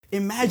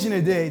Imagine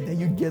a day that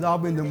you get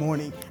up in the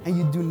morning and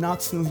you do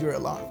not snooze your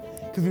alarm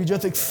because you're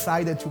just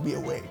excited to be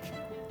awake.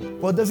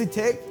 What does it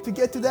take to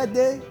get to that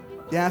day?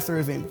 The answer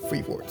is in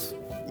 3 words.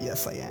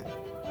 Yes, I am.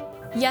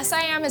 Yes,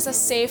 I Am is a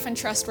safe and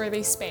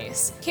trustworthy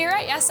space. Here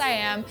at Yes, I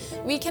Am,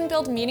 we can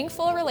build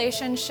meaningful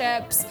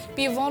relationships,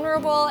 be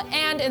vulnerable,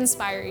 and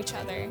inspire each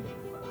other.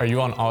 Are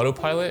you on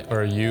autopilot or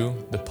are you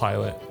the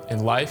pilot?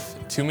 In life,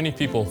 too many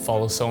people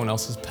follow someone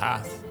else's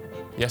path.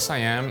 Yes, I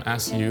Am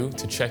asks you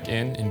to check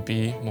in and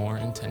be more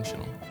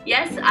intentional.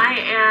 Yes, I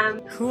am.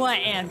 Who I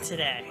am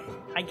today.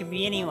 I can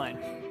be anyone.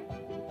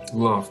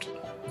 Loved.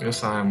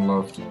 Yes, I am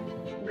loved.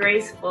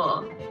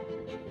 Graceful.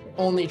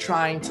 Only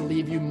trying to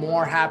leave you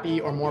more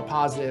happy or more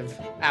positive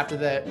after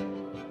the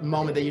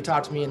moment that you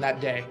talked to me in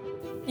that day.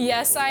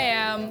 Yes, I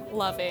am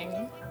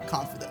loving.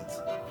 Confident.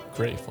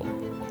 Grateful.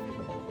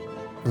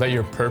 Let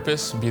your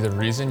purpose be the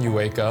reason you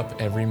wake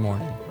up every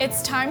morning.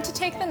 It's time to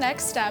take the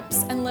next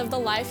steps and live the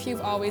life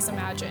you've always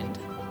imagined.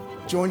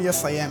 Join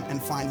Yes, I Am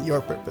and find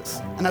your purpose.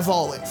 And as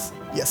always,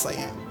 yes, I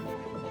am.